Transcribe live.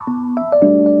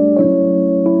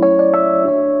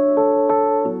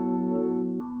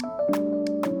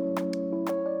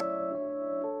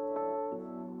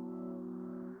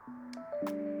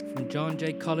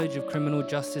College of Criminal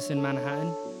Justice in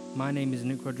Manhattan. My name is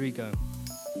Nick Rodrigo.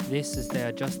 This is They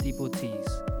Are Just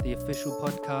Deportees, the official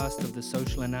podcast of the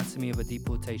social anatomy of a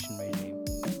deportation regime.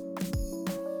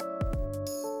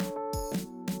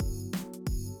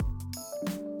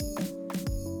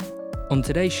 On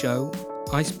today's show,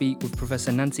 I speak with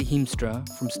Professor Nancy Hiemstra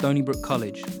from Stony Brook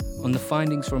College on the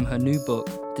findings from her new book,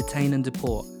 Detain and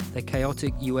Deport, the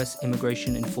Chaotic U.S.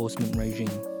 Immigration Enforcement Regime,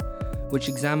 which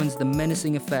examines the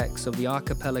menacing effects of the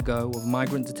archipelago of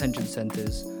migrant detention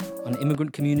centers on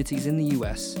immigrant communities in the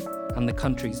U.S. and the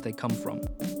countries they come from.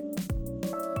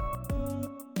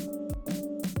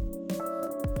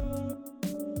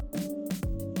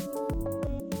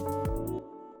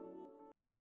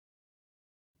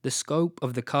 The scope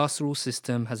of the carceral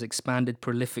system has expanded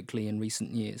prolifically in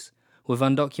recent years, with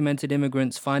undocumented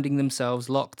immigrants finding themselves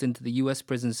locked into the U.S.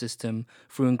 prison system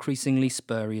through increasingly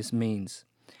spurious means.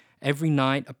 Every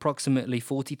night, approximately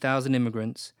 40,000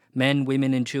 immigrants, men,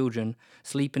 women, and children,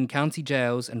 sleep in county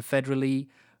jails and federally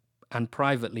and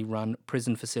privately run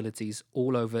prison facilities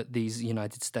all over these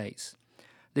United States.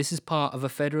 This is part of a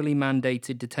federally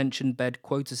mandated detention bed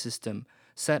quota system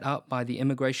set up by the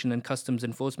Immigration and Customs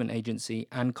Enforcement Agency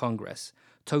and Congress,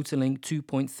 totaling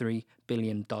 $2.3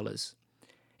 billion.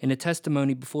 In a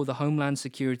testimony before the Homeland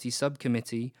Security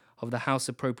Subcommittee of the House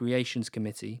Appropriations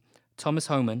Committee, Thomas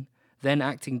Homan, then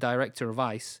acting director of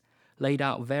ICE, laid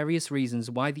out various reasons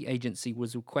why the agency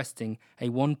was requesting a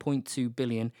 $1.2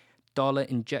 billion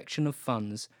injection of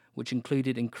funds, which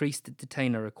included increased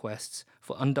detainer requests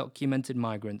for undocumented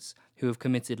migrants who have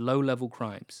committed low-level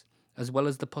crimes, as well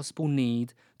as the possible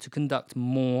need to conduct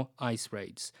more ICE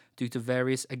raids due to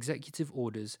various executive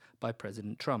orders by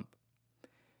President Trump.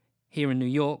 Here in New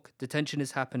York, detention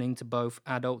is happening to both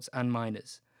adults and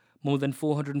minors. More than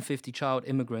 450 child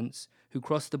immigrants who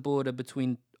crossed the border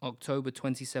between October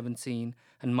 2017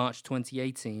 and March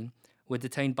 2018 were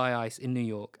detained by ICE in New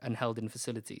York and held in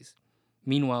facilities.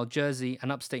 Meanwhile, Jersey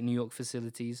and upstate New York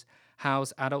facilities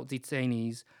house adult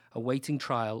detainees awaiting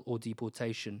trial or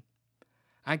deportation.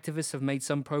 Activists have made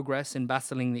some progress in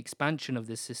battling the expansion of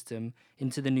this system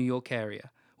into the New York area,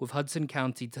 with Hudson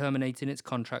County terminating its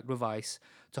contract with ICE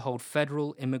to hold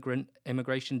federal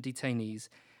immigration detainees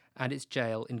at its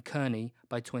jail in Kearney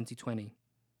by 2020.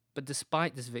 But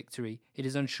despite this victory, it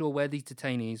is unsure where these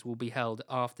detainees will be held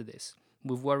after this,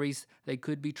 with worries they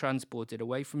could be transported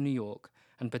away from New York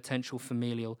and potential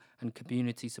familial and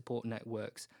community support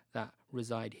networks that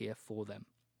reside here for them.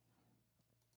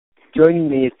 Joining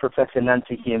me is Professor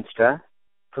Nancy Hiemstra.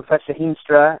 Professor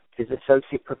Hiemstra is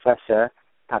Associate Professor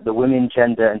at the Women,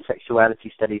 Gender and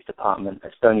Sexuality Studies Department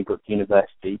at Stony Brook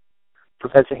University.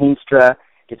 Professor Hiemstra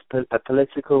is a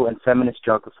political and feminist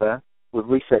geographer with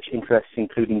research interests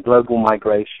including global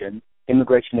migration,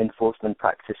 immigration enforcement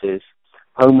practices,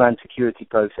 homeland security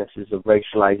processes of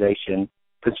racialization,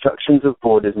 constructions of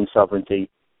borders and sovereignty,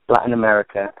 Latin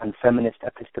America, and feminist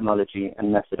epistemology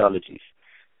and methodologies.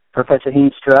 Professor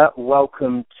Hiemstra,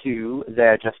 welcome to They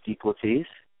Are Just Deportees.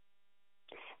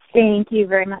 Thank you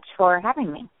very much for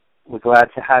having me. We're glad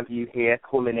to have you here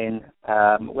calling in.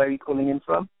 Where are you calling in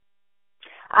from?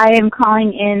 I am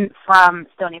calling in from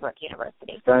Stony Brook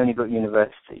University. Stony Brook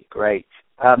University, great.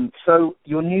 So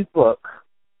your new book,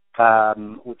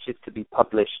 which is to be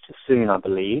published soon, I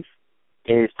believe,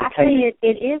 is... Actually,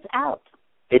 it is out.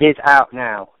 It is out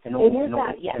now.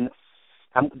 Yes.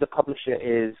 The publisher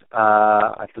is,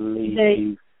 I believe...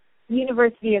 The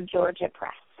University of Georgia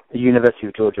Press. The University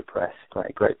of Georgia Press.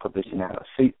 Great publishing house.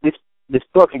 So this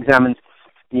book examines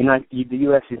the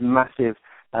U.S.'s massive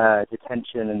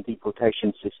detention and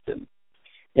deportation system.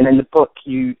 And in the book,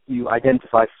 you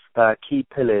identify key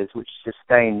pillars which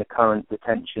sustain the current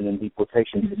detention and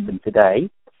deportation system today,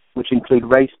 which include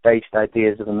race-based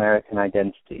ideas of American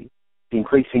identity, the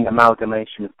increasing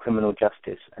amalgamation of criminal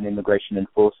justice and immigration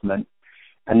enforcement,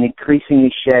 and the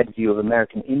increasingly shared view of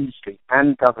American industry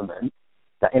and government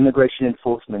that immigration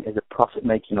enforcement is a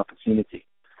profit-making opportunity.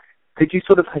 Could you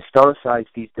sort of historicize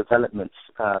these developments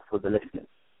for the listeners?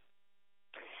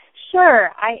 Sure.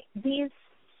 These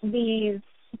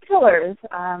pillars,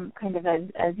 kind of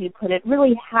as you put it,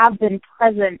 really have been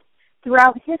present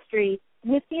throughout history,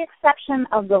 with the exception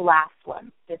of the last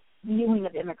one, this viewing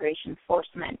of immigration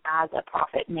enforcement as a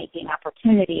profit-making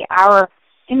opportunity. Our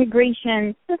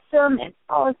immigration system and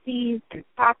policies and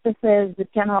practices, the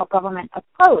general government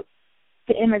approach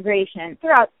to immigration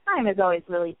throughout time has always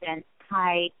really been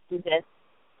tied to this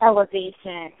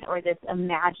elevation or this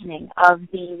imagining of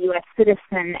the U.S.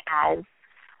 citizen as,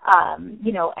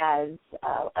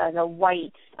 as a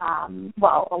white,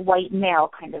 a white male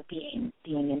kind of being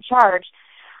in charge.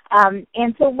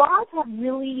 And so laws have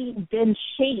really been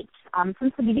shaped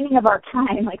since the beginning of our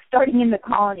time, like starting in the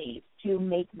colonies, to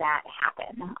make that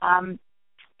happen.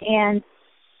 And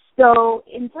so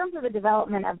in terms of the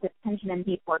development of detention and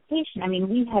deportation, I mean,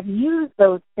 we have used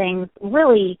those things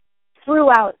really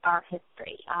throughout our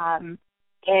history,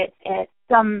 at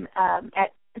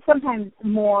sometimes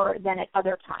more than at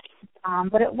other times.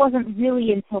 But it wasn't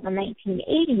really until the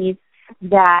 1980s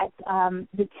that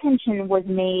detention was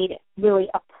made really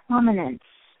a permanent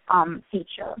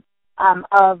feature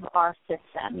of our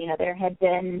system. You know, there had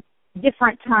been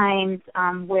different times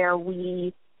where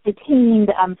we detained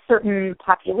certain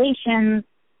populations.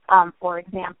 For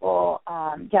example,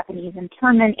 Japanese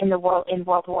internment in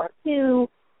World War II,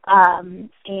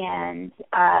 and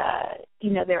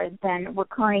you know, there has been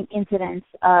recurring incidents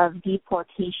of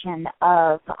deportation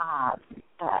of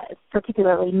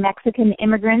particularly Mexican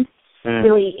immigrants,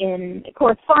 really in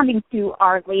corresponding to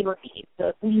our labor needs. So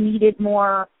if we needed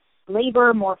more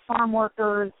labor, more farm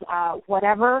workers,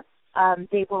 whatever,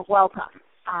 they were welcome.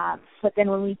 But then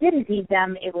when we didn't need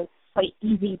them, it was quite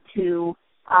easy to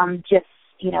just,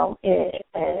 you know,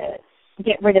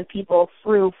 get rid of people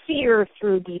through fear,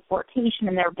 through deportation,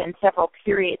 and there have been several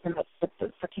periods in which this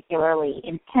was particularly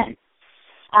intense.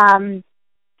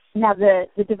 Now,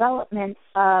 the development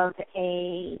of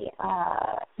a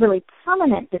really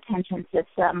permanent detention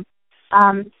system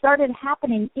started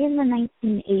happening in the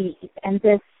 1980s, and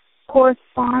this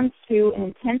corresponds to an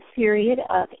intense period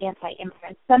of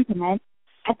anti-immigrant sentiment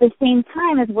at the same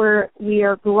time as we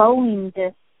are growing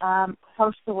this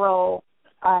carceral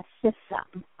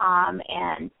system,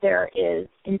 and there is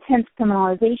intense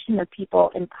criminalization of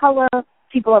people of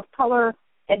color,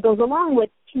 that goes along with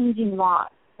changing laws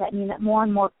that mean that more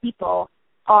and more people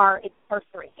are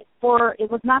incarcerated. It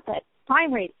was not that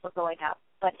crime rates were going up,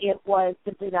 but it was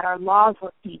simply that our laws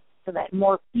were changed so that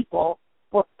more people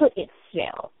were put in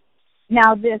jail.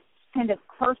 Now, this kind of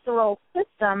carceral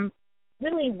system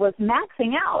really was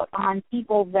maxing out on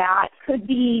people that could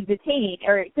be detained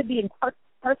or could be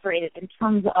incarcerated in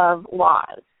terms of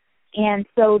laws. And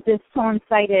so this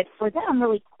coincided for them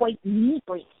really quite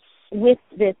neatly with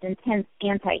this intense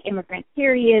anti-immigrant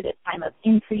period, a time of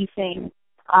increasing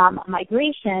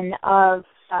migration of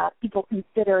people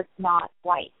considered not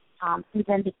white, who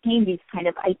then became these kind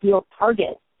of ideal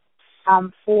targets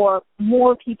for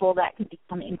more people that could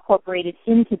become incorporated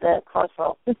into the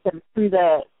carceral system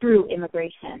through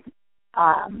immigration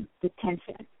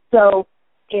detention. So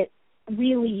it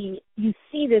really, you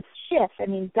see this shift. I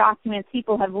mean, documents,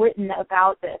 people have written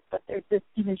about this, but there's this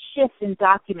even shift in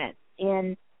documents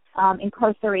in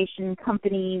incarceration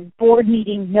companies, board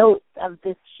meeting notes of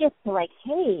this shift to like,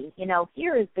 hey, you know,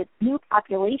 here is this new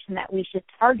population that we should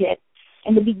target,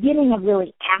 and the beginning of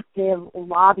really active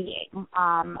lobbying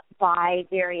by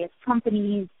various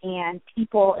companies and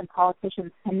people and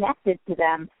politicians connected to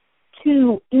them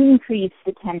to increase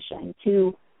detention,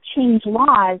 to change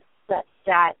laws such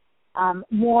that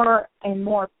more and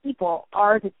more people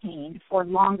are detained for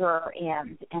longer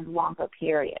and longer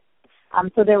periods.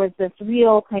 So there was this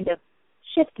real kind of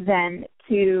shift then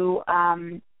to,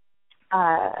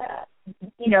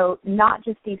 you know, not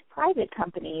just these private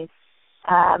companies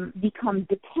become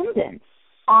dependent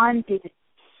on the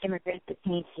immigrant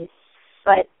detainees,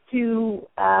 but to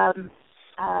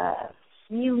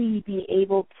really be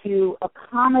able to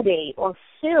accommodate or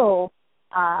fill,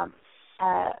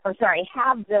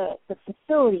 have the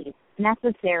facilities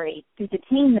necessary to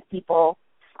detain people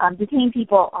on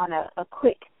a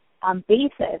quick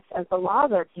basis as the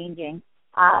laws are changing.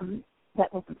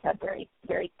 That wasn't said very,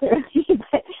 very clearly,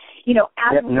 but you know,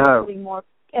 as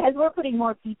we're putting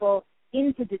more people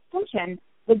into detention,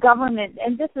 the government,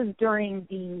 and this is during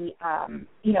the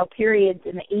periods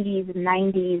in the 80s and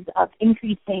 90s of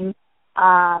increasing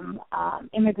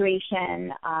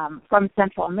immigration from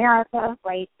Central America,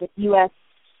 right? The U.S.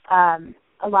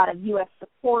 A lot of U.S.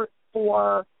 support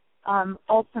for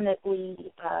alternately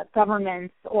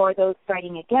governments or those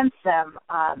fighting against them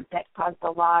that caused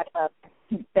a lot of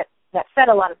that fed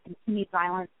a lot of continued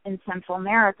violence in Central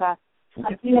America.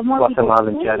 We have more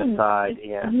Guatemalan genocide,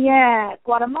 yeah,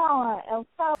 Guatemala, El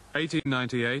Salvador.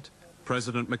 1898,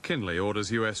 President McKinley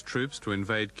orders U.S. troops to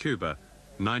invade Cuba.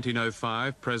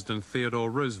 1905, President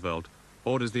Theodore Roosevelt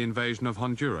orders the invasion of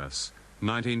Honduras.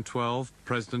 1912,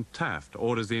 President Taft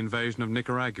orders the invasion of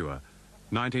Nicaragua.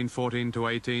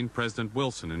 1914-18, President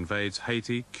Wilson invades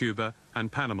Haiti, Cuba,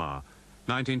 and Panama.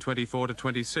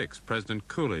 1924-26, President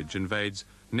Coolidge invades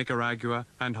Nicaragua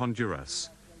and Honduras.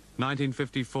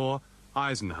 1954,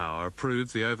 Eisenhower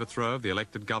approves the overthrow of the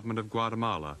elected government of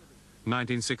Guatemala.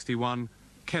 1961,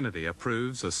 Kennedy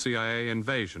approves a CIA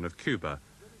invasion of Cuba.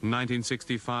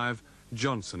 1965,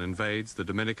 Johnson invades the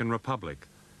Dominican Republic.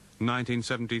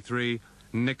 1973,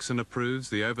 Nixon approves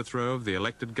the overthrow of the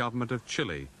elected government of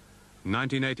Chile.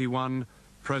 1981,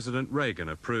 President Reagan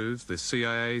approves the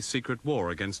CIA secret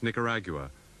war against Nicaragua.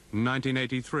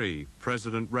 1983,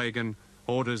 President Reagan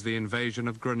orders the invasion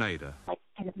of Grenada. Like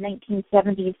kind of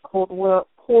 1970s Cold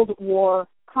War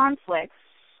conflicts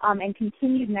and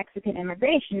continued Mexican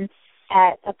immigration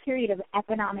at a period of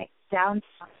economic downturn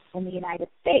in the United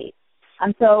States.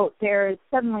 So there's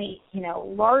suddenly,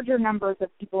 larger numbers of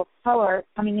people of color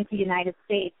coming into the United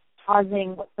States,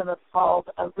 causing what some have called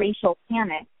a racial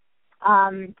panic.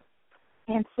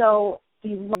 And so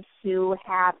we want to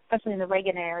have, especially in the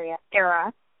Reagan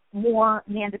era, more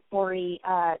mandatory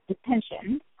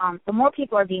detention. So more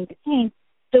people are being detained.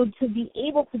 So to be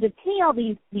able to detain all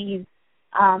these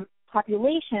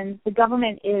populations, the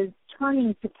government is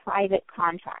turning to private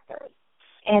contractors.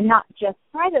 And not just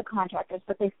private contractors,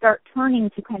 but they start turning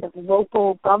to kind of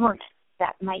local governments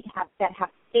that have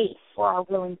space or are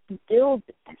willing to build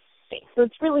detention space. So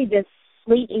it's really this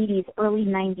late 80s, early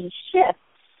 90s shift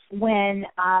when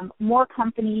more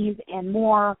companies and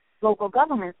more local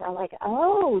governments are like,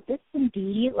 oh, this can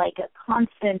be like a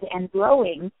constant and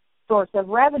growing source of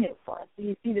revenue for us. So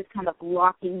you see this kind of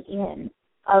locking in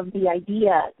of the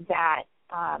idea that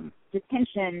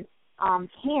detention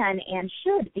can and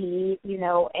should be,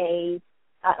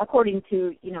 according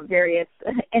to, various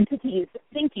entities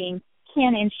thinking,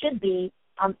 can and should be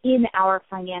in our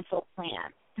financial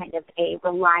plan, kind of a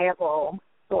reliable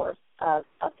source of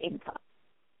income.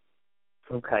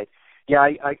 Okay. Yeah,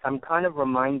 I'm kind of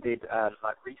reminded,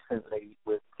 recently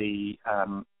with the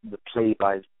plea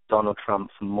by Donald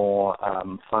Trump for more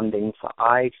funding for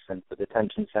ICE and for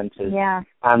detention centers,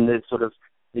 and the sort of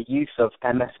the use of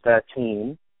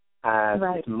MS-13 as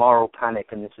this moral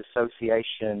panic and this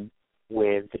association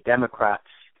with the Democrats,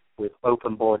 with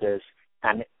open borders,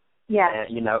 and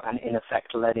and in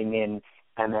effect letting in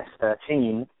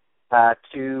MS-13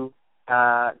 to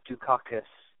Dukakis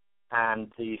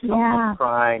and the soft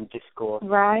crime discourse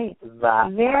that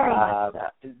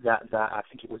I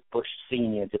think it was Bush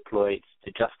Sr. deployed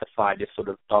to justify this sort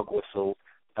of dog whistle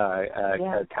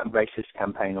racist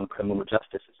campaign on criminal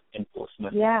justice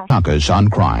enforcement. Dukakis on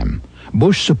crime.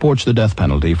 Bush supports the death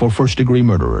penalty for first-degree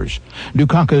murderers.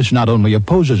 Dukakis not only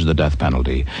opposes the death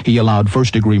penalty, he allowed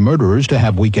first-degree murderers to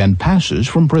have weekend passes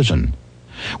from prison.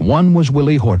 One was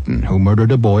Willie Horton, who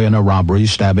murdered a boy in a robbery,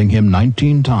 stabbing him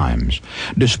 19 times.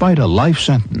 Despite a life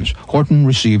sentence, Horton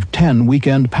received 10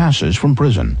 weekend passes from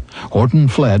prison. Horton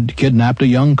fled, kidnapped a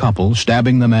young couple,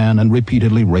 stabbing the man and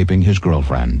repeatedly raping his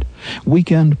girlfriend.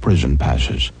 Weekend prison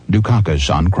passes. Dukakis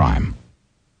on crime.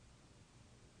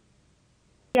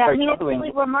 Yeah, I mean, it's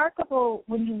really remarkable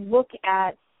when you look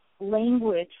at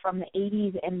language from the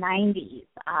 80s and 90s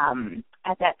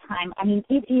at that time. I mean,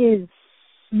 it is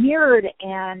mirrored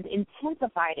and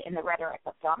intensified in the rhetoric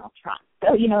of Donald Trump.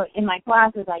 So, in my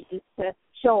classes, I used to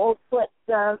show old clips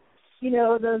of,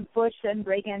 those Bush and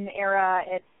Reagan era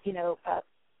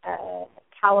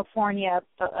California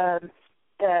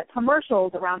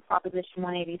commercials around Proposition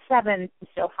 187 to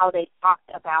show how they talked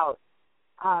about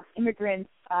immigrants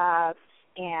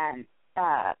and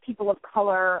people of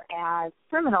color as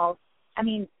criminals. I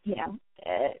mean,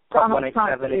 Prop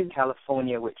 187 in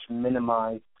California, which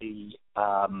minimized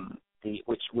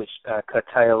which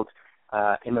curtailed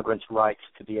immigrants' rights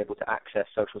to be able to access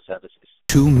social services.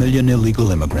 2 million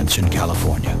illegal immigrants in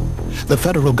California. The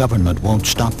federal government won't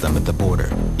stop them at the border,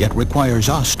 yet requires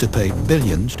us to pay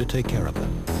billions to take care of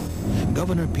them.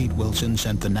 Governor Pete Wilson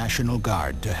sent the National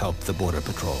Guard to help the Border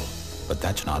Patrol. But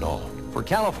that's not all. For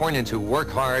Californians who work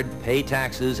hard, pay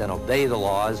taxes, and obey the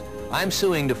laws, I'm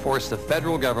suing to force the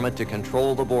federal government to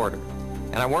control the border.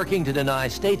 And I'm working to deny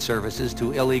state services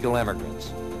to illegal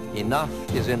immigrants. Enough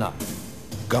is enough.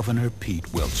 Governor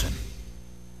Pete Wilson.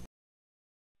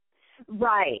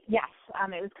 Right, yes.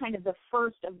 It was kind of the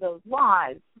first of those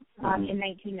laws in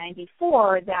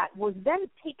 1994 that was then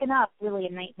taken up really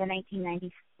in the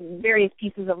 1990s, various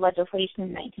pieces of legislation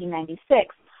in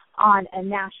 1996 on a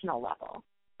national level.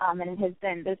 And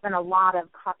there's been a lot of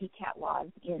copycat laws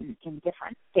in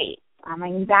different states. I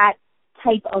mean, that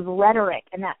type of rhetoric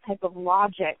and that type of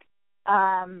logic,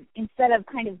 instead of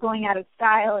kind of going out of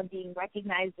style and being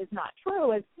recognized as not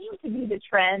true, as seemed to be the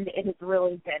trend, it has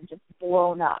really been just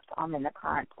blown up in the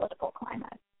current political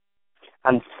climate.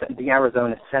 And the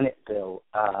Arizona Senate bill,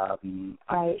 I think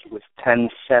it was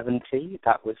 1070,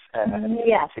 that was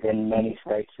enacted in many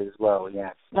states as well,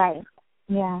 yes. Right,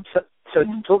 yeah. So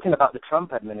talking about the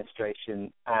Trump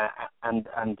administration and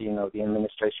the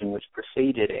administration which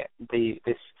preceded it,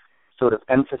 this sort of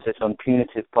emphasis on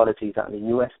punitive policies at the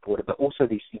U.S. border, but also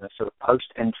these, sort of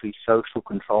post-entry social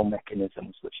control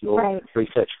mechanisms, which your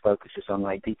research focuses on,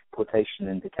 like deportation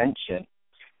and detention,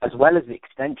 as well as the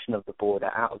extension of the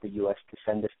border out of the U.S. to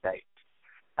sender states,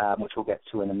 which we'll get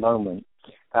to in a moment,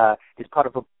 is part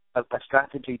of a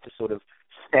strategy to sort of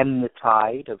stem the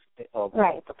tide of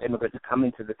immigrants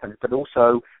coming to the country, but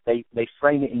also they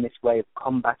frame it in this way of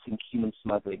combating human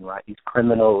smuggling, right? These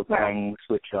criminal gangs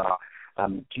which are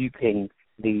duping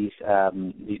these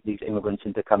immigrants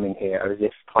into coming here, as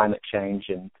if climate change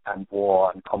and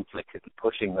war and conflict is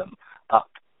pushing them up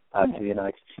to the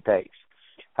United States.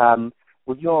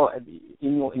 With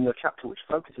in your chapter, which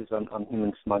focuses on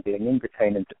human smuggling in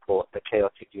detain and deport, the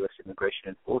chaotic U.S. immigration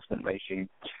enforcement regime,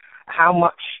 how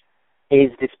much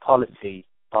is this policy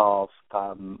of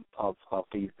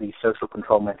these social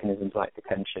control mechanisms like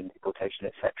detention, deportation,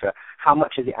 etc.? How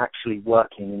much is it actually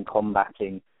working in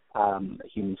combating the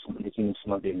human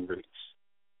smuggling routes?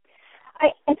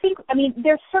 I think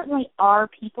there certainly are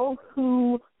people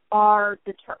who are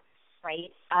deterred,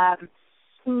 right?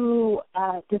 Who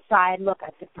decide, look,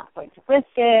 I'm just not going to risk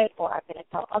it, or I'm going to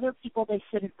tell other people they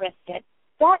shouldn't risk it.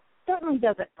 That certainly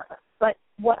does occur. But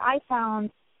what I found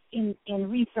in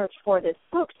research for this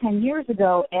book 10 years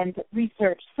ago and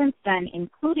research since then,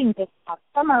 including this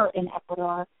summer in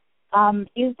Ecuador,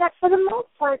 is that for the most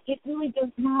part, it really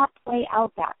does not play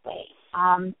out that way.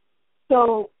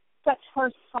 So such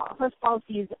harsh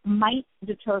policies might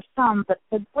deter some, but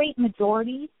the great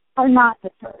majority are not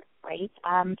deterred, right?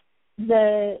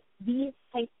 These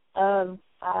types of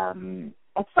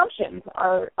assumptions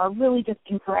are really just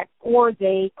incorrect, or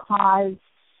they cause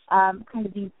kind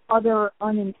of these other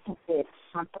unintended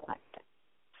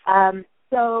consequences.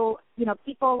 So,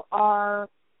 people are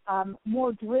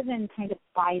more driven kind of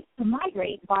to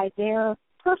migrate by their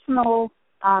personal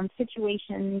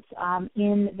situations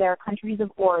in their countries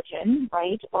of origin,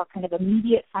 right, or kind of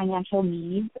immediate financial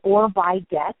needs, or by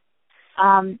debt.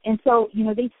 And so,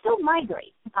 they still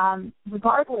migrate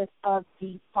regardless of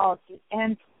the policies,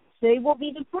 and they will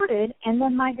be deported and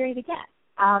then migrate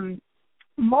again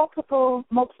multiple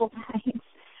times.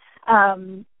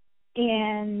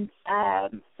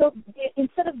 So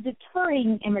instead of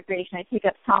deterring immigration, I take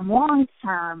up Tom Long's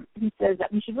term, who says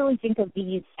that we should really think of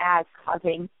these as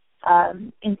causing,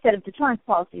 instead of deterrence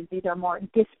policies, these are more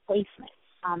displacement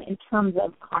in terms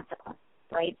of consequences,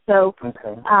 right? So,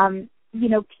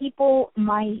 people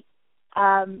might,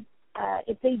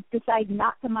 if they decide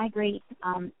not to migrate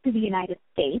to the United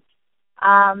States,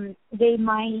 they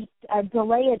might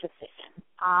delay a decision.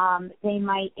 They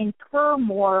might incur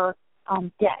more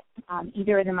debt,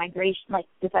 either in the migration, like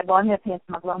decide, well, I'm going to pay a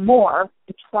smuggler more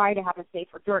to try to have a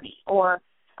safer journey, or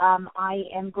I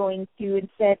am going to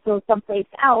instead go someplace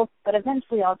else, but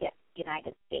eventually I'll get to the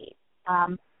United States.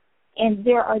 And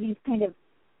there are these kind of,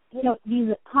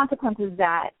 these consequences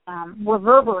that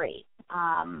reverberate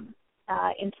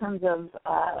in terms of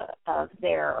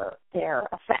their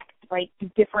effect, right, to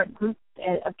different groups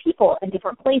of people in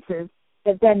different places,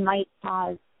 that then might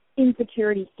cause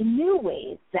insecurity in new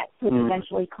ways that could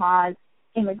eventually cause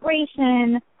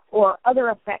immigration or other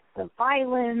effects of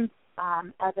violence,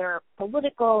 other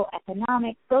political,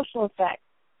 economic, social effects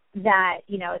that,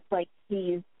 it's like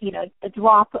these, a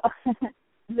drop,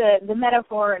 the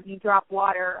metaphor of you drop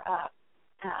water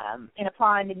in a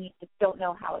pond and you just don't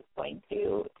know how it's going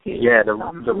to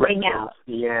ring out.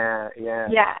 Yeah.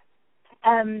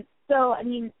 So,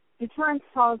 deterrence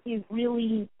policies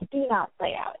really do not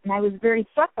play out. And I was very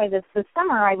struck by this. This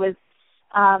summer I was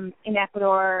in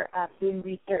Ecuador doing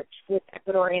research with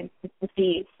Ecuadorians to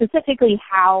see specifically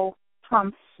how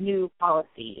Trump's new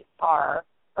policies are,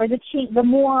 or the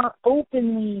more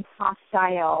openly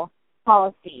hostile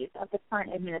policies of the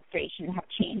current administration have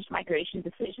changed migration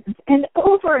decisions. And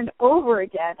over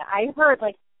again, I heard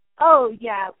like, oh,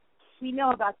 yeah, we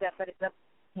know about that, but it doesn't,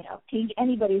 change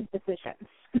anybody's decisions.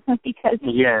 Because,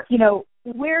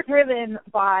 we're driven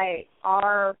by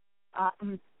our,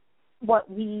 by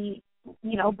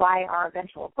our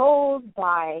eventual goals,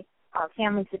 by our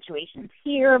family situations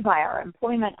here, by our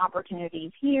employment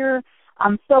opportunities here.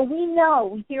 So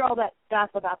we hear all that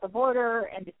stuff about the border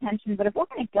and detention, but if we're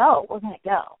going to go, we're going to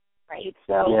go, right?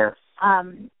 So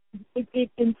it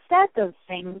instead those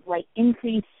things like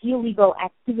increase illegal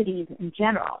activities in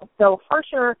general. So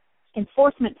harsher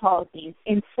enforcement policies,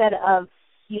 instead of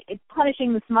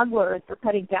punishing the smugglers or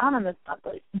cutting down on the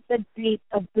smugglers, instead create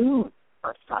a boon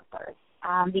for smugglers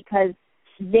because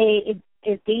if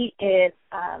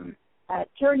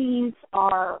journeys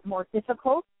are more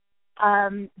difficult,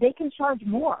 they can charge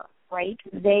more, right?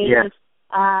 They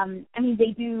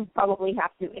They do probably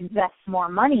have to invest more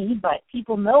money, but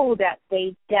people know that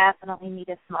they definitely need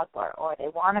a smuggler, or they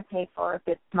want to pay for a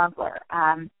good smuggler.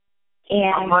 How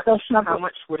much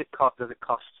would it cost? Does it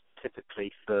cost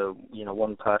typically for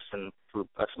one person through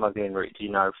a smuggling route? Do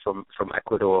you know from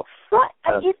Ecuador? Well,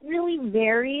 it really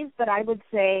varies, but I would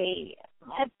say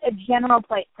a general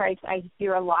price I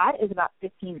hear a lot is about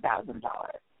 $15,000.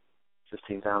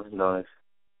 $15,000.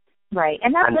 Right,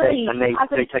 and that's really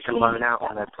they take a loan out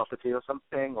on their property or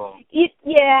something, or it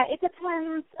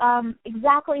depends.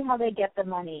 Exactly how they get the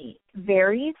money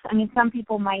varies. Some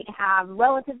people might have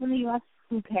relatives in the U.S.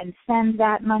 who can send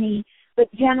that money, but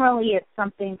generally it's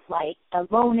something like a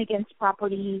loan against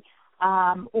property,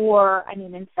 or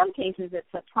in some cases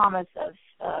it's a promise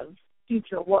of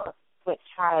future work, which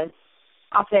has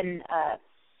often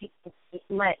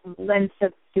lends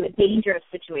to a dangerous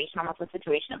situation, almost a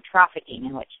situation of trafficking,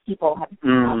 in which people have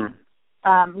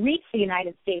reached the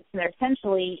United States and they're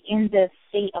essentially in this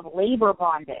state of labor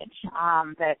bondage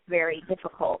that's very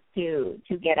difficult to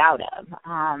get out of.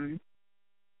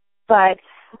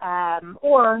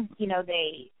 Or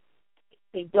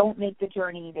they don't make the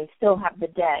journey, they still have the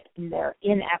debt, and they're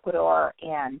in Ecuador,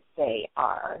 and they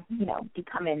are,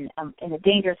 become in a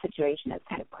dangerous situation as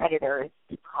kind of creditors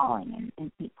keep calling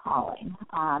and keep calling.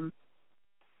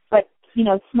 But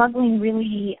smuggling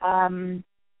really,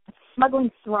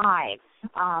 smuggling thrives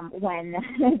when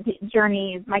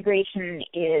migration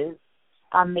is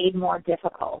made more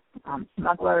difficult.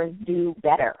 Smugglers do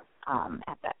better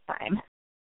at that time.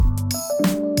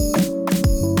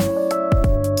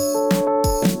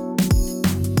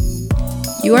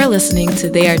 You are listening to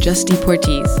They Are Just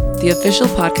Deportees, the official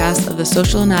podcast of the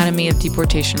Social Anatomy of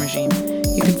Deportation Regime.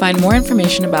 You can find more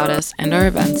information about us and our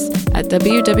events at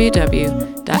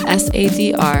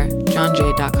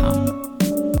www.sadrjohnj.com.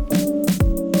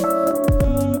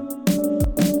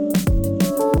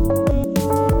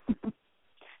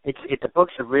 The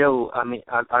book's a real. I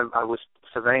was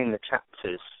surveying the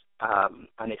chapters,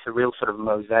 and it's a real sort of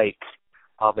mosaic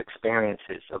of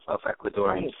experiences of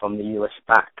Ecuadorians from the U.S.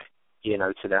 back,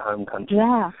 to their home country.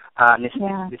 Yeah. And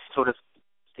this sort of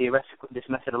theoretical, this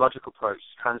methodological approach,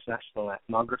 transnational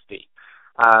ethnography,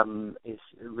 is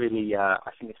really,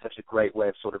 I think it's such a great way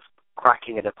of sort of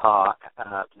cracking it apart,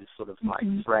 this sort of like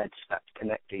threads that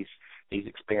connect these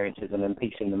experiences and then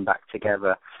piecing them back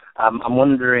together. I'm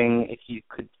wondering if you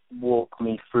could walk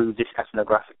me through this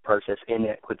ethnographic process in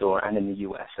Ecuador and in the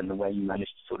US and the way you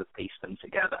managed to sort of piece them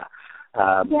together.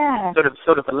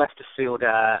 Sort of a left of field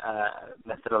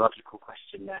methodological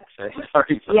question there. So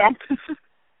sorry for that.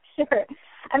 Sure.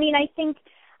 I think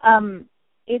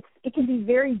it can be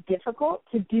very difficult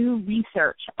to do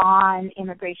research on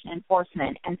immigration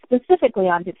enforcement and specifically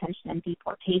on detention and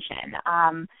deportation.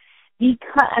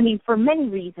 Because for many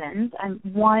reasons.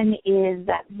 One is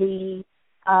that the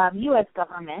U.S.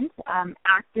 government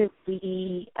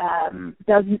actively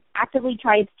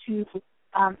tries to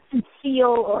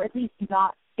conceal or at least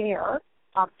not share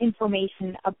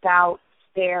information about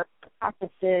their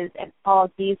practices and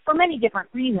policies for many different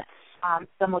reasons.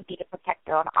 Some would be to protect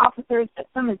their own officers, but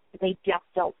some is they just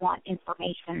don't want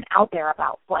information out there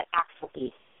about what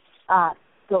actually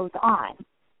goes on.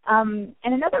 And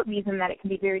another reason that it can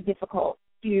be very difficult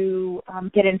to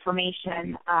get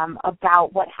information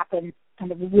about what happens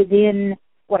kind of within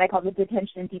what I call the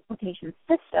detention and deportation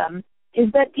system is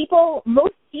that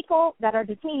most people that are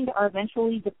detained are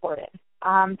eventually deported.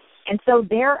 And so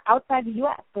they're outside the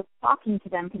U.S., so talking to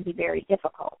them can be very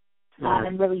difficult.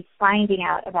 And really finding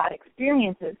out about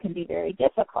experiences can be very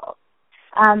difficult.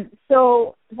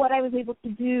 So what I was able to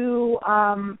do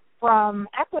from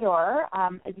Ecuador,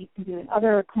 as you can do in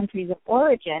other countries of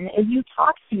origin, is you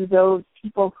talk to those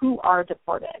people who are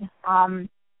deported and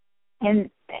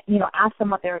ask them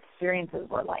what their experiences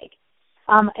were like.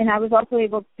 And I was also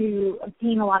able to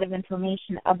obtain a lot of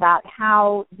information about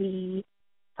how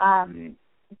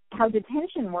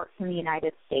detention works in the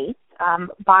United States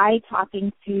by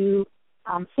talking to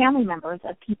family members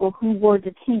of people who were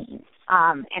detained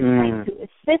and trying to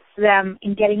assist them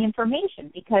in getting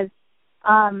information because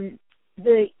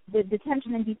the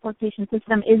detention and deportation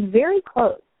system is very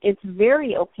closed. It's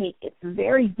very opaque. It's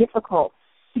very difficult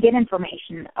to get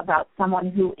information about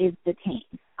someone who is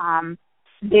detained.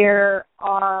 There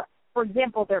are, for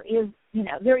example, there is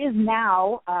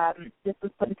now, this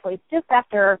was put in place just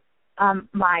after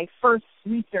my first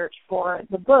research for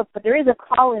the book, but there is a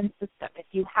call-in system. If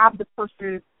you have the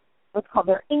person's what's called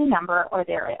their A number or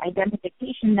their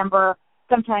identification number,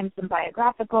 sometimes some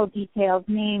biographical details,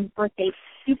 names, birthdates,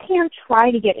 you can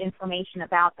try to get information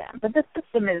about them. But the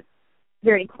system is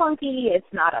very clunky. It's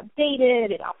not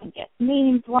updated. It often gets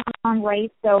names wrong,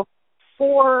 right? So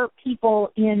for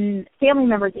people family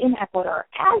members in Ecuador,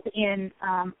 as in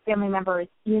family members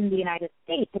in the United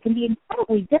States, it can be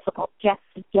incredibly difficult just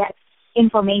to get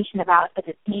information about a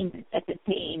detained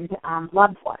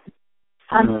loved one.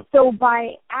 So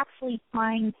by actually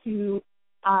trying to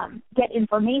get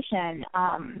information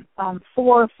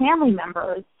for family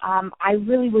members, I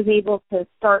really was able to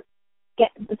start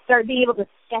being able to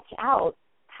sketch out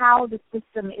how the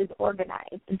system is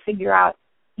organized and figure out,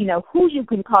 who you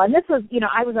can call. And this was,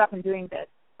 I was often doing this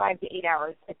 5 to 8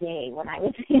 hours a day when I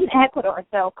was in Ecuador.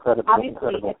 So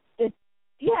obviously,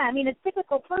 a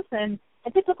typical person, a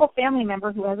typical family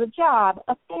member who has a job,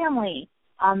 a family,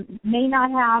 may not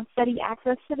have steady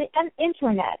access to the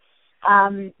internet.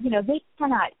 They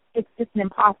cannot. It's just an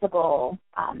impossible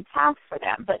task for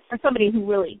them. But for somebody who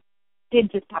really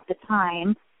did just have the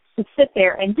time to sit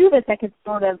there and do this, I could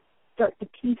sort of start to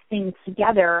piece things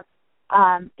together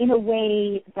in a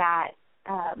way that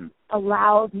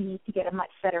allowed me to get a much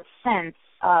better sense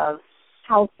of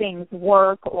how things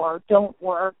work or don't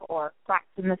work or cracks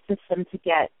in the system to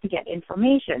get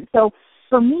information. So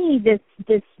for me,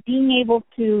 this being able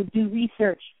to do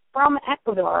research from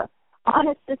Ecuador on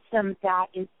a system that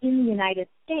is in the United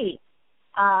States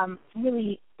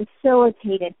really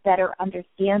facilitated better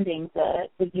understanding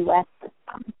the U.S.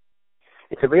 system.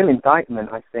 It's a real indictment,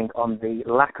 I think, on the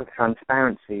lack of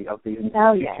transparency of these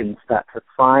institutions that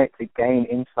try to gain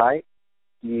insight.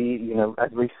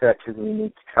 As researchers, we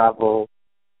need to travel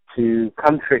to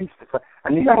countries.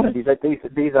 And these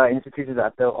are institutions that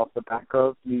are built off the back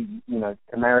of,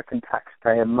 American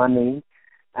taxpayer money.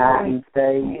 And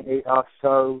they are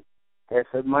so...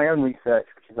 So my own research,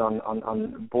 which is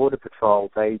on Border Patrol,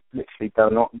 they literally do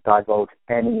not divulge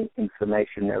any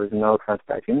information. There is no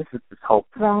transparency. And this is this whole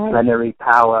plenary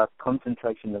power,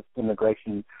 concentration of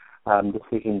immigration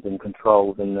decisions and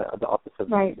controls in the office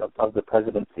of the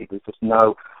presidency. There's just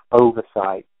no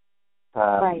oversight.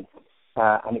 And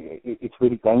it's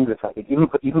really dangerous, I think.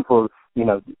 Even for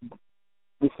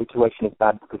this situation is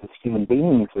bad because it's human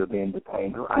beings who are being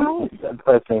detained,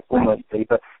 first and foremost.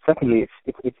 But secondly,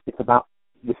 it's about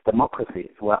this democracy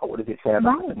as well. What does it say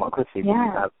about democracy? When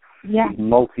you have these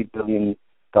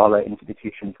multi-billion-dollar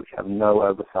institutions which have no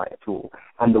oversight at all,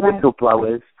 and the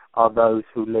whistleblowers are those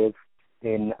who live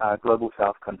in global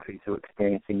South countries who are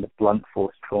experiencing the blunt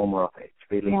force trauma of it.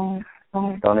 It's really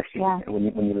astonishing when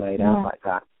you lay it out like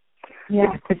that.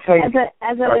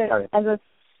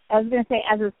 I was going to say,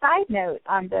 as a side note,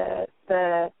 on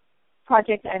the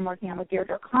project I'm working on with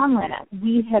Deirdre Conlin,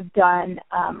 we have done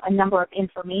a number of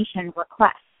information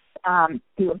requests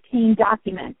to obtain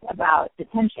documents about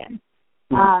detention.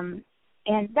 And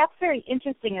that's very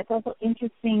interesting. It's also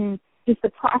interesting just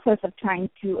the process of trying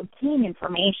to obtain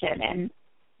information. And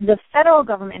the federal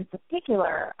government in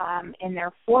particular, in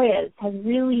their FOIAs, has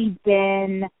really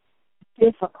been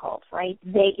difficult, right?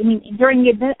 During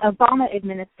the Obama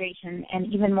administration,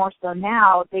 and even more so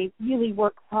now, they really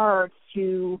work hard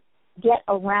to get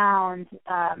around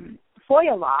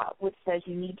FOIA law, which says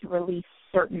you need to release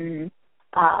certain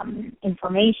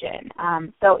information.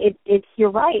 So it's you're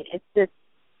right. It's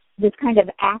this kind of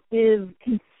active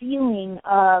concealing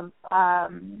of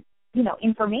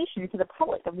information to the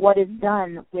public of what is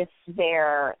done with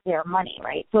their money,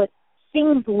 right? So it's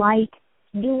things like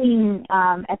doing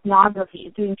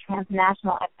ethnographies, doing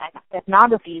transnational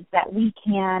ethnographies that we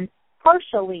can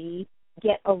partially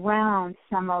get around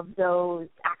some of those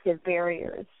active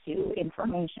barriers to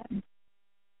information.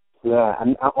 Yeah,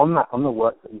 and on the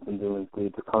work that you've been doing with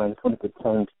Deirdre Conlin, I just wanted to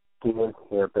change gears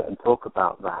here a bit and talk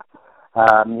about that.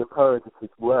 Your co-editor's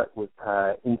work with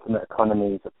Intimate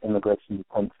Economies of Immigration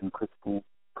Detention, Critical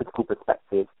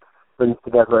Perspectives, brings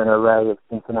together an array of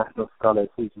international scholars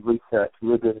whose research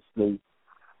rigorously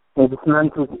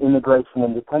dismantles the immigration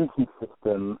and detention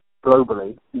system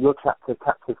globally. Your chapter,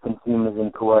 Captive Consumers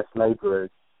and Coerced Laborers,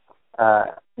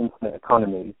 Intimate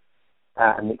Economies,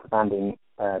 and the Expanding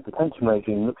Detention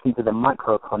Regime, looks into the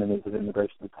microeconomies of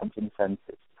immigration detention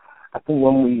centres. I think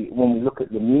when we look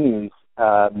at the news,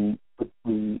 the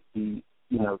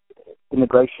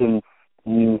immigration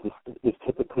news is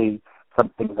typically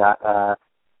something that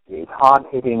is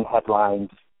hard-hitting headlines,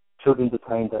 children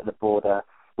detained at the border,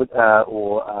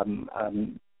 or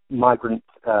migrant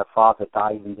father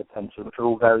dies in detention, which are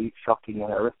all very shocking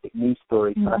and horrific news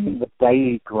stories. But I think the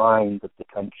daily grind of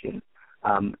detention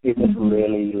isn't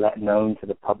really known to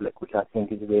the public, which I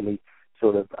think is really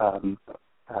sort of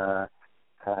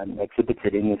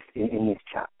exhibited in this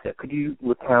chapter. Could you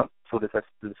recount the sort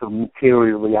of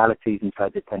material realities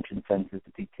inside detention centres,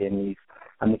 the detainees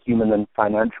and the human and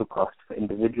financial costs for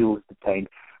individuals detained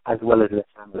as well as their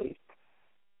families.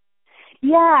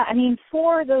 Yeah, I mean,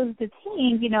 for those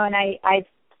detained, and I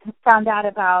found out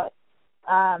about,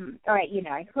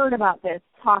 I heard about this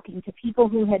talking to people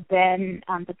who had been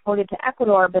deported to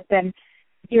Ecuador, but then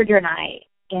Deirdre and I,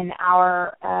 in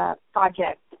our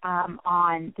project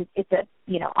on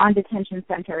detention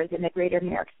centers in the greater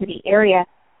New York City area,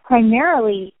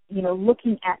 primarily,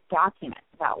 looking at documents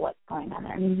about what's going on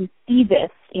there. I mean, you see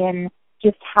this in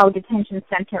just how detention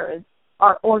centers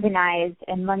are organized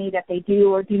and money that they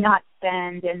do or do not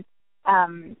spend, and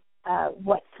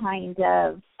what kind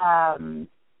of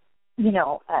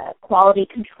quality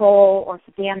control or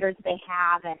standards they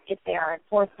have, and if they are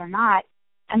enforced or not.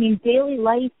 I mean, daily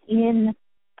life in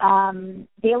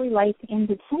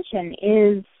detention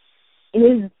is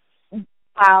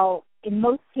while in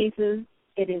most cases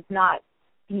it is not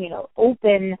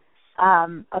open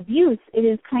abuse, it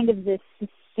is kind of this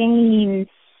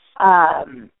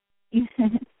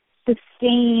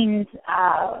sustained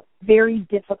very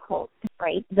difficult,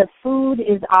 right? The food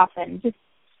is often just,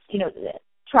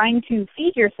 trying to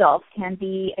feed yourself can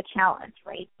be a challenge,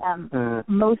 right?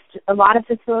 A lot of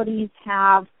facilities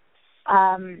have,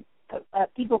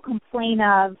 people complain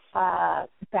of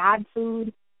bad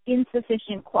food,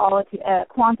 insufficient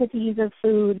quantities of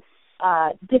food,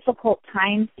 difficult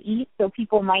times to eat. So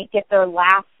people might get their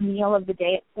last meal of the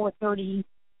day at 4:30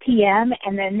 p.m.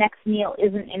 and the next meal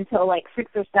isn't until like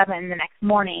 6 or 7 the next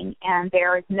morning, and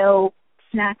there is no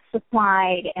snacks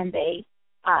supplied, and they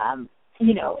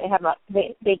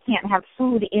they can't have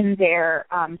food in their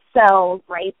cells,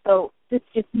 right? So this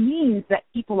just means that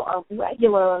people are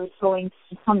regularly going to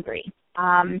be hungry,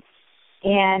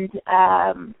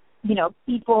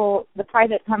 people, the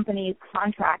private companies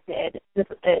contracted this.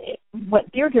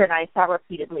 What Deirdre and I saw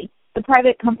repeatedly, the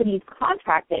private companies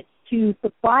contracted to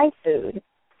supply food.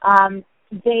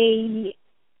 They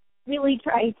really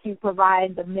try to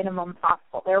provide the minimum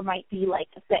possible. There might be like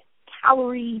a set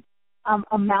calorie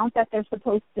amount that they're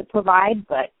supposed to provide,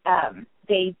 but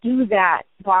they do that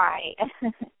by,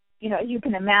 you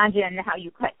can imagine how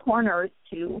you cut corners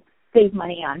to save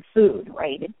money on food,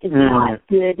 right? It's not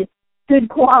good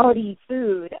quality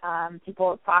food.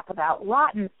 People talk about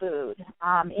rotten food,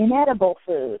 inedible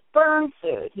food, burned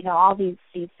food, all these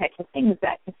types of things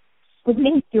that would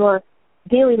make your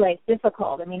daily life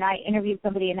difficult. I mean, I interviewed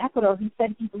somebody in Ecuador who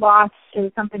said he lost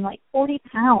something like 40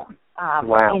 pounds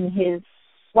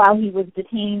while he was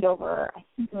detained over, I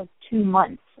think it was 2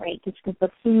 months, right, just because the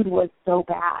food was so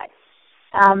bad.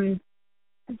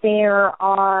 There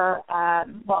are,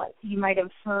 you might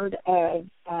have heard of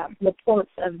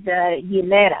reports of the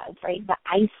hieleras, right, the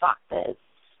ice boxes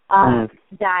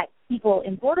that people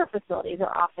in border facilities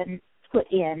are often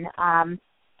put in.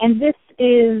 And this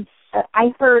is,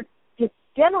 I heard just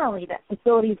generally that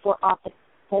facilities were often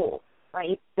full,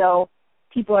 right? So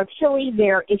people are chilly,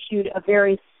 they're issued a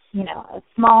very, a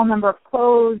small number of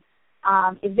clothes.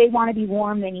 If they want to be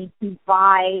warm, they need to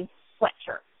buy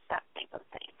sweatshirts, that type of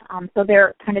thing. So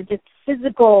they're kind of just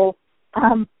physical,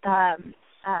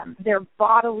 their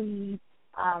bodily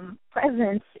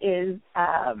presence is,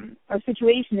 or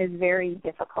situation is very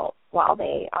difficult while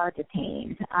they are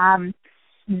detained.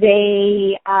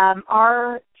 They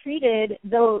are treated,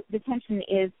 though detention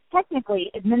is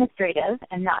technically administrative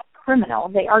and not criminal,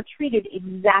 they are treated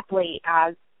exactly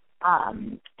as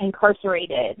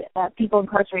people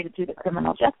incarcerated through the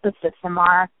criminal justice system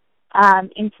are,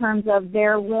 in terms of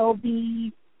there will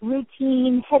be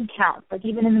routine head counts, like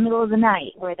even in the middle of the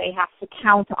night, where they have to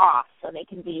count off so they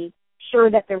can be sure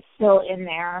that they're still in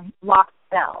their locked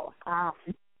cell.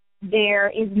 There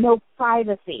is no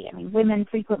privacy. I mean, women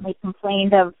frequently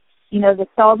complained of, the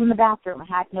cells in the bathroom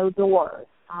had no doors.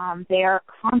 They are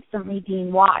constantly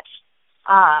being watched,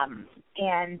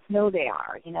 and they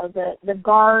are. The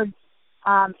guards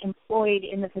employed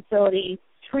in the facility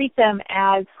treat them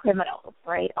as criminals,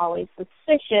 right? Always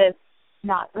suspicious,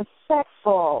 not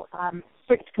respectful,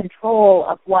 strict control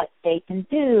of what they can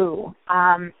do.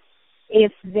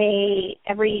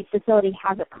 Every facility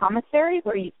has a commissary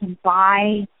where you can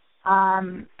buy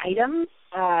items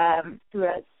through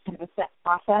a kind of a set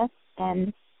process,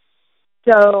 and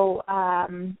so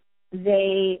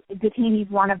detainees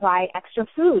want to buy extra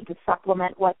food to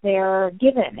supplement what they're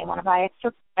given. They want to buy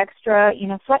extra,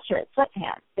 sweatshirts,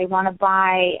 sweatpants. They want to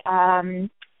buy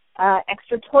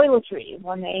extra toiletries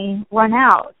when they run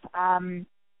out.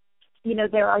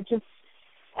 There are just,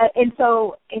 and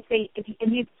so if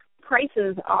these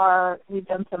prices are,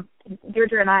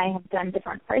 Deirdre and I have done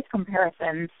different price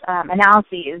comparisons,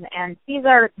 analyses, and these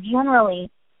are generally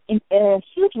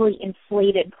hugely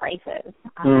inflated prices.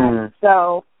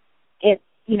 So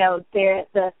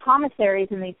the commissaries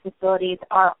in these facilities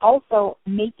are also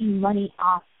making money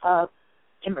off of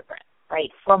immigrants, right,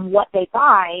 from what they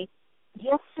buy,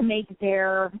 just to make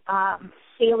their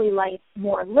daily life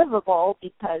more livable,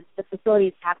 because the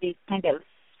facilities have these kind of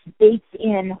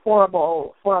baked-in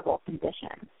horrible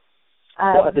conditions.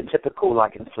 What are the typical,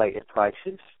 inflated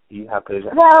prices? Do you have those?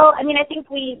 Well, I think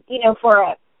we,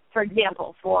 for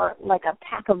example, for a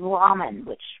pack of ramen,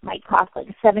 which might cost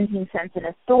 17 cents in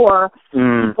a store,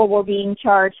 people were being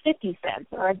charged 50 cents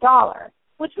or $1,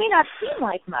 which may not seem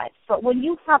like much, but when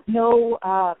you have no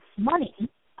money,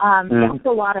 that's a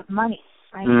lot of money,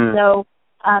 right? So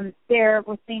there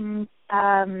were things,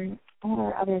 what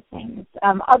are other things?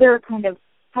 Other kind of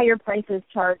higher prices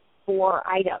charged for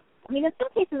items. In some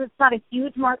cases it's not a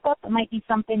huge markup. It might be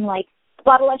something like a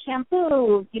bottle of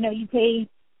shampoo. You pay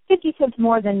 50 cents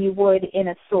more than you would in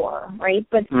a store, right?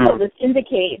 But still, this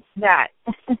indicates that,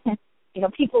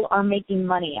 people are making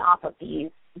money off of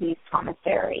these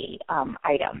commissary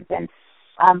items. And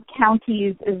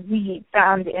counties, as we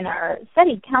found in our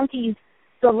study, counties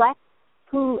select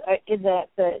who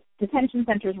the detention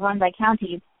centers run by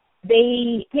counties.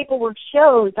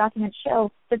 Documents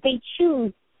show that they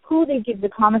choose who they give the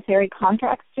commissary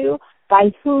contracts to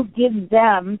by who gives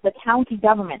them, the county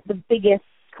government, the biggest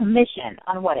commission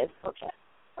on what is purchased,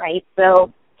 right?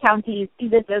 So counties see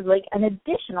this as an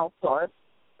additional source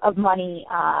of money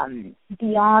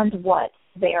beyond what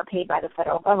they are paid by the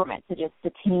federal government to just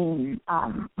detain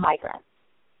migrants.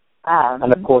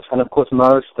 And of course,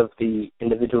 most of the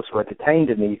individuals who are detained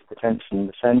in these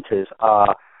detention centers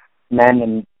are men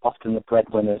and often the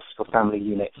breadwinners for family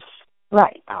units.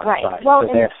 Right, outside. right. Well,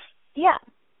 so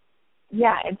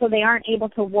and so they aren't able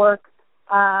to work.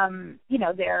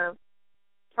 They're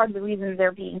part of the reason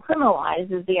they're being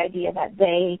criminalized is the idea that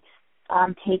they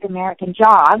take American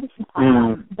jobs.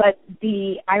 But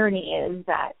the irony is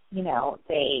that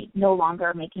they no longer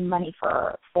are making money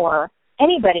for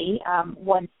anybody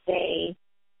once they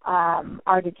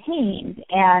are detained.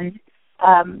 And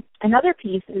another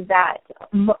piece is that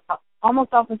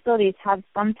almost all facilities have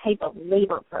some type of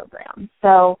labor program.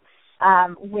 So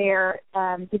where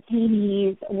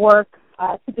detainees work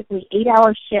typically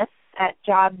 8-hour shifts at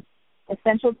jobs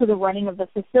essential to the running of the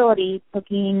facility,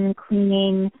 cooking,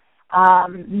 cleaning,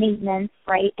 maintenance,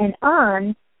 right, and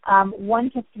earn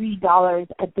 $1 to $3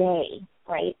 a day,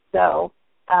 right? So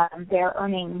they're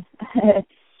earning,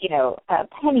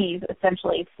 pennies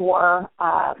essentially for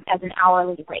as an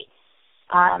hourly rate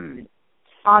on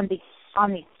these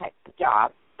types of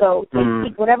jobs. So they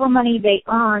take whatever money they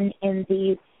earn in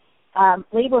these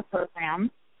labor programs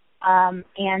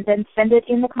and then spend it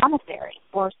in the commissary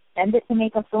or spend it to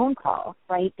make a phone call,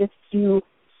 right, just to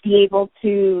be able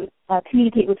to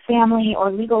communicate with family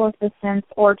or legal assistance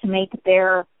or to make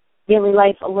their daily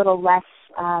life a little less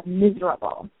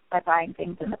miserable by buying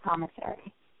things in the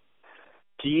commissary.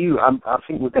 Do you, I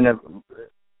think we're going to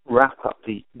wrap up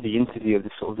the interview with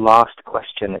this sort of last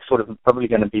question. It's sort of probably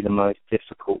going to be the most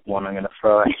difficult one I'm going to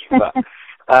throw at you, but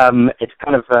it's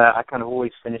kind of, I kind of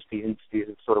always finish these interviews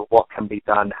with sort of what can be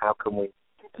done, how can we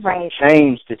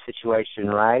change the situation,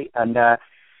 right? And,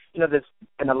 there's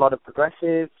been a lot of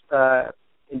progressive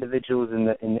individuals in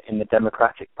the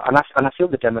Democratic Party, and I feel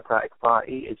the Democratic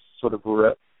Party is sort of,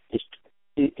 is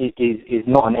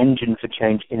not an engine for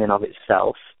change in and of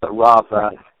itself, but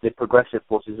rather the progressive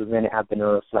forces within it have been a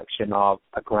reflection of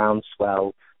a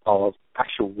groundswell of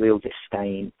actual real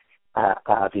disdain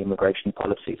the immigration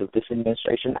policies of this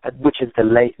administration, which is the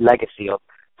legacy of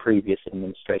previous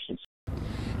administrations.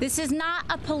 This is not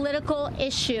a political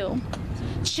issue.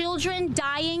 Children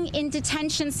dying in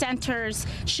detention centers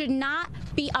should not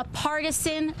be a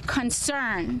partisan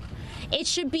concern. It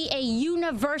should be a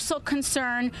universal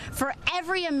concern for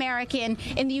every American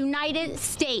in the United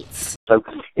States. So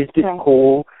is this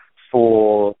call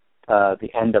for the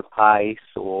end of ICE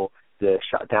or the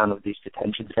shutdown of these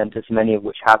detention centers, many of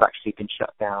which have actually been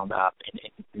shut down in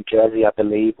New Jersey, I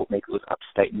believe, or maybe it was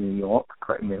upstate New York,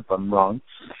 correct me if I'm wrong.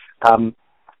 I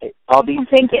don't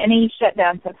think any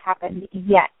shutdowns have happened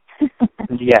yet.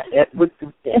 Was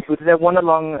there one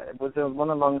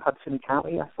along Hudson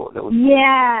County? I thought there was.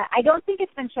 Yeah, I don't think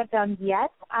it's been shut down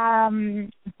yet,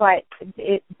 but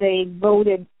they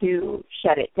voted to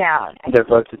shut it down. They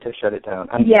voted to shut it down,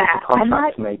 and the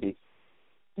contract maybe.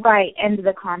 Right, end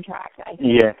the contract, I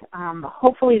think. Yeah.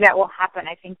 Hopefully that will happen.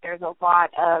 I think there's a lot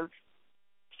of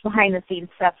behind-the-scenes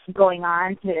stuff going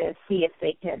on to see if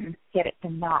they can get it to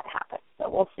not happen. So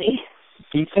we'll see.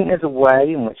 Do you think there's a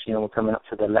way in which, we're coming up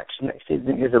to the election next year, do you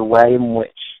think there's a way in which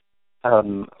a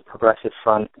progressive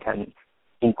front can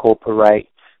incorporate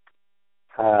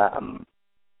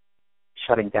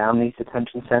shutting down these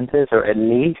detention centers, or at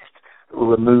least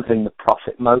removing the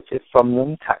profit motive from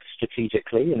them tax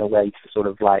strategically in a way to sort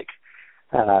of like,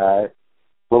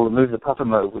 remove the profit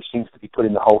motive, which seems to be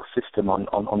putting the whole system on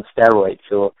steroids?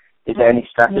 Or is there any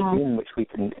strategy in which we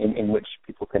can, in which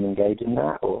people can engage in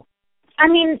that? Or I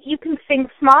mean, you can think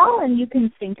small and you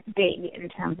can think big in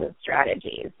terms of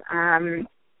strategies.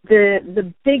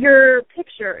 The bigger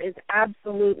picture is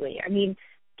absolutely, I mean,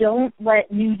 don't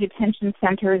let new detention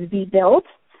centers be built.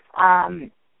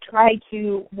 Try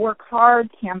to work hard,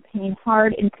 campaign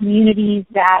hard in communities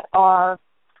that are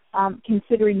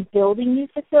considering building new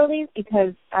facilities,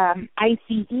 because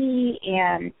ICE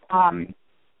and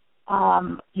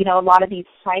a lot of these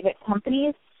private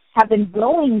companies have been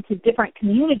going to different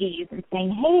communities and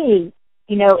saying, hey,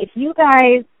 if you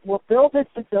guys will build this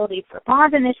facility for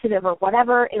Bond Initiative or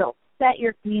whatever, it'll set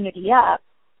your community up.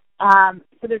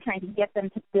 So they're trying to get them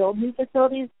to build new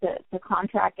facilities to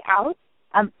contract out.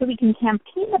 So we can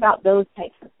campaign about those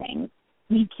types of things.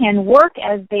 We can work,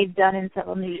 as they've done in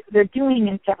they're doing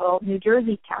in several New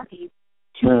Jersey counties,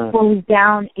 to close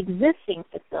down existing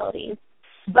facilities.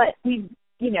 But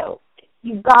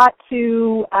you've got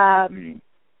to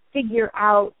figure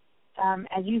out,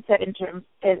 as you said,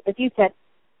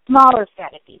 smaller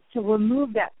strategies to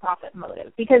remove that profit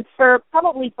motive. Because for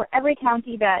every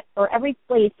county or every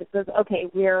place that says, okay,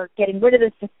 we're getting rid of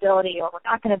this facility or we're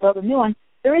not going to build a new one,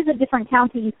 there is a different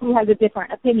county who has a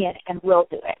different opinion and will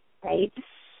do it, right?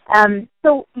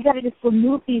 So we got to just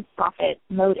remove these profit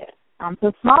motives.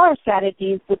 So smaller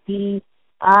strategies would be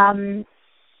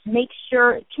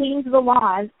change the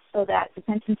laws so that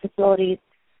detention facilities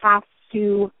have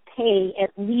to pay at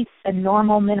least a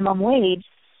normal minimum wage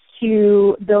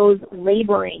to those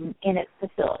laboring in its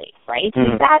facility, right?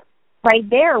 Mm-hmm. That right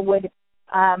there would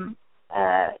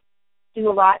do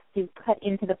a lot to cut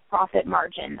into the profit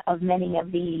margin of many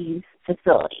of these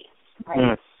facilities,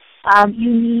 right?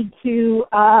 You need to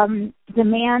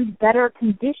demand better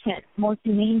conditions, more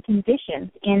humane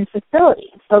conditions in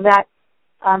facilities so that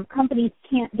companies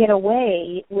can't get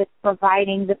away with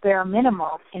providing the bare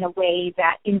minimum in a way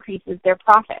that increases their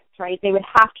profits, right? They would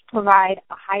have to provide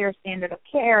a higher standard of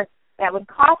care that would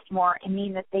cost more and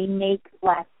mean that they make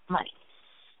less money.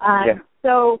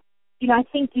 So, I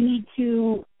think you need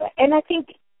to, and I think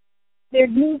there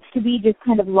needs to be just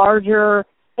kind of larger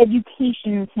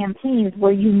education campaigns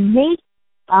where you make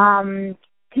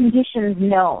conditions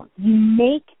known. You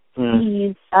make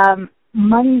these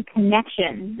money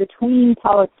connections between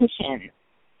politicians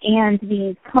and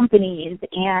these companies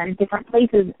and different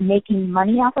places making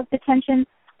money off of detention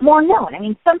more known. I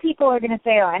mean, some people are going to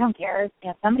say, I don't care.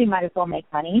 Somebody might as well make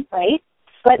money, right?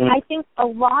 But I think a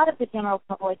lot of the general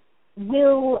public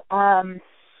will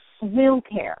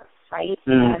care, right?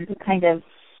 And kind of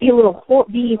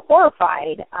be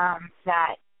horrified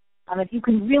that if you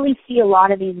can really see a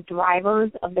lot of these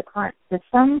drivers of the current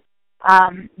system,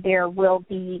 there will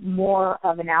be more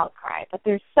of an outcry. But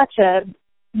there's such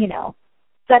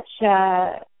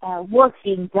work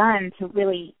being done to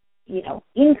really,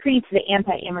 increase the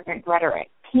anti-immigrant rhetoric,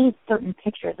 paint certain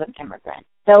pictures of immigrants.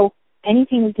 So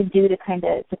anything we can do to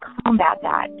combat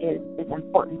that is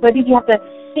important. So I think you have to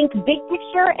think big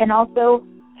picture and also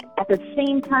at the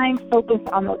same time focus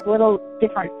on those little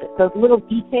differences, those little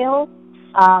details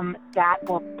that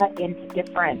will cut into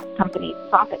different companies'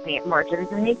 profit margins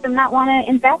and make them not want to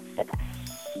invest in it.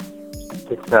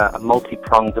 It's a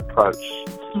multi-pronged approach,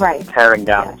 right? Tearing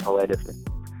down this whole edifice.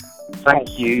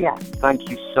 Thank you. Yeah. Thank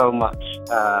you so much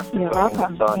for You're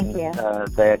welcome. Thank you.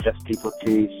 They Are Just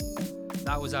Deportees.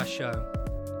 That was our show.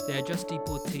 They Are Just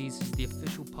Deportees is the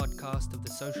official podcast of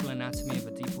the Social Anatomy of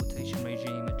a Deportation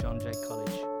Regime at John Jay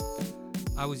College.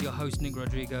 I was your host, Nick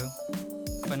Rodrigo.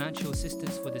 Financial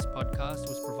assistance for this podcast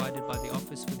was provided by the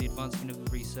Office for the Advancement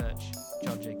of Research,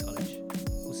 John Jay College.